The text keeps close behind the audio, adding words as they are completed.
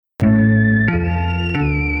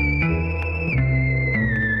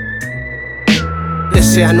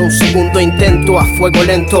sea en un segundo intento. A fuego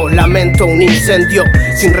lento, lamento un incendio,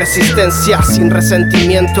 sin resistencia, sin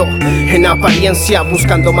resentimiento, en apariencia,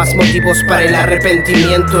 buscando más motivos para el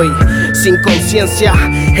arrepentimiento. Y sin conciencia,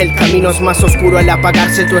 el camino es más oscuro al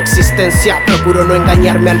apagarse tu existencia. Procuro no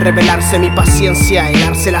engañarme al revelarse mi paciencia,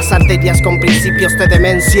 helarse las arterias con principios de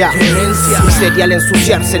demencia. Miseria al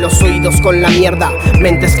ensuciarse los oídos con la mierda,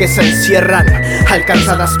 mentes que se encierran,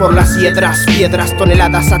 alcanzadas por las hiedras, piedras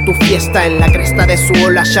toneladas a tu fiesta. En la cresta de su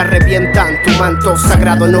ola ya revientan, tu manto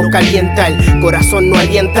sagrado no calienta, el corazón no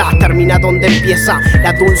alienta, termina donde empieza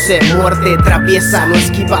la dulce muerte traviesa. No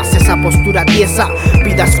esquivas esa postura tiesa,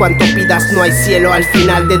 pidas cuanto pidas, no hay cielo al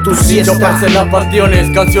final de tu siesta. No pasen las partiones,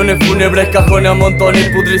 canciones fúnebres, cajones a montones,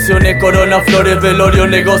 pudriciones, corona, flores, velorio,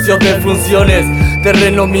 negocios de funciones,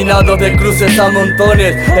 terrenos minados de cruces a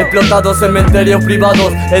montones, explotados cementerios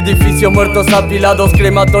privados, edificios muertos apilados,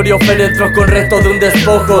 crematorios féretros con restos de un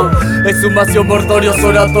despojo, exhumación, mortorios,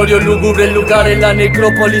 oratorios, lúgubres lugares, la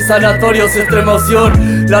necrópolis, sanatorios, extrema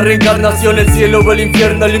opción, la reencarnación, el cielo o el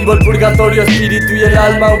infierno, el limbo, el purgatorio, espíritu y el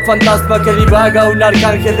alma, un fantasma que divaga, un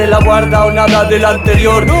arcángel de la guarda o nada del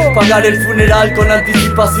anterior, pagar el funeral con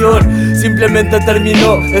anticipación, simplemente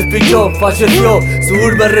terminó, espichó, falleció, su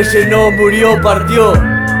urbe rellenó, murió, partió.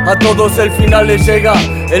 A todos el final les llega,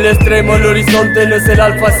 el extremo, el horizonte no es el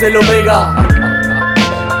alfa, es el omega.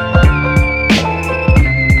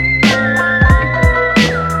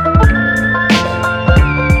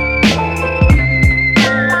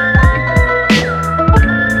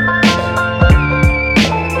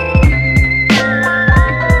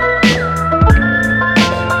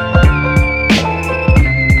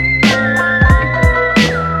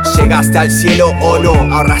 ¿Llegaste al cielo o no?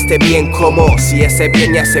 ¿Ahorraste bien cómo? Si ese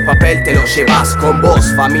bien y ese papel te lo llevas con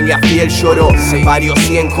vos. Familia fiel lloró, varios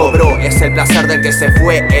 100 cobró. Es el placer del que se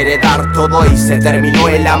fue, heredar todo y se terminó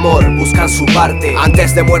el amor. Buscan su parte,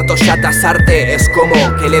 antes de muerto ya tasarte. Es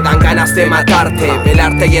como que le dan ganas de matarte,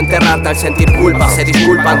 velarte y enterrarte al sentir culpa. Se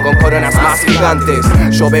disculpan con coronas más gigantes.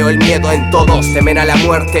 Yo veo el miedo en todos, temen a la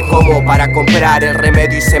muerte como para comprar el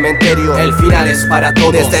remedio y cementerio. El final es para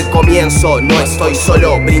todos, desde el comienzo no estoy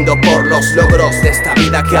solo. Brindo por los logros de esta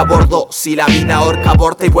vida que abordo. Si la vida ahorca,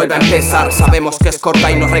 aborta y vuelve a empezar. Sabemos que es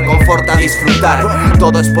corta y nos reconforta disfrutar.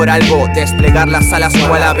 Todo es por algo, desplegar las alas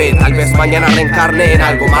cual ave. Tal vez mañana reencarne en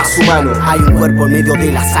algo más humano. Hay un cuerpo en medio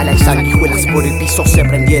de la sala y sanguijuelas por el piso se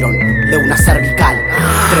prendieron de una cervical.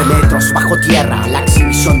 3 metros bajo tierra, la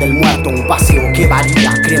exhibición del muerto, un paseo que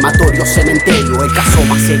varía. Crematorio, cementerio, el caso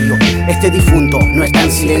más serio. Este difunto no está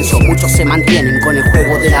en silencio, muchos se mantienen con el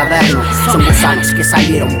juego del averno. Son gusanos que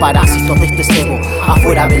salieron parásitos de este cebo.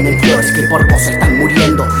 Afuera venden flores que por vos están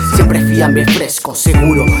muriendo. Siempre fían bien fresco,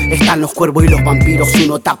 seguro. Están los cuervos y los vampiros.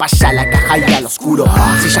 Uno tapa ya la caja y al oscuro.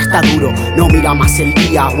 Si ya está duro, no mira más el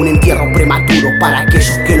día. Un entierro prematuro para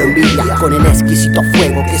aquellos que lo envidian. Con el exquisito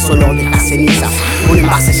fuego que solo deja cenizas. Un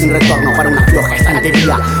envase sin retorno para una floja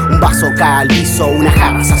estantería. Un vaso cae al piso, una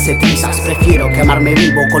jarra se hace trizas. Prefiero quemarme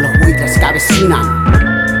vivo con los buitres que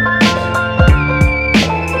avecinan.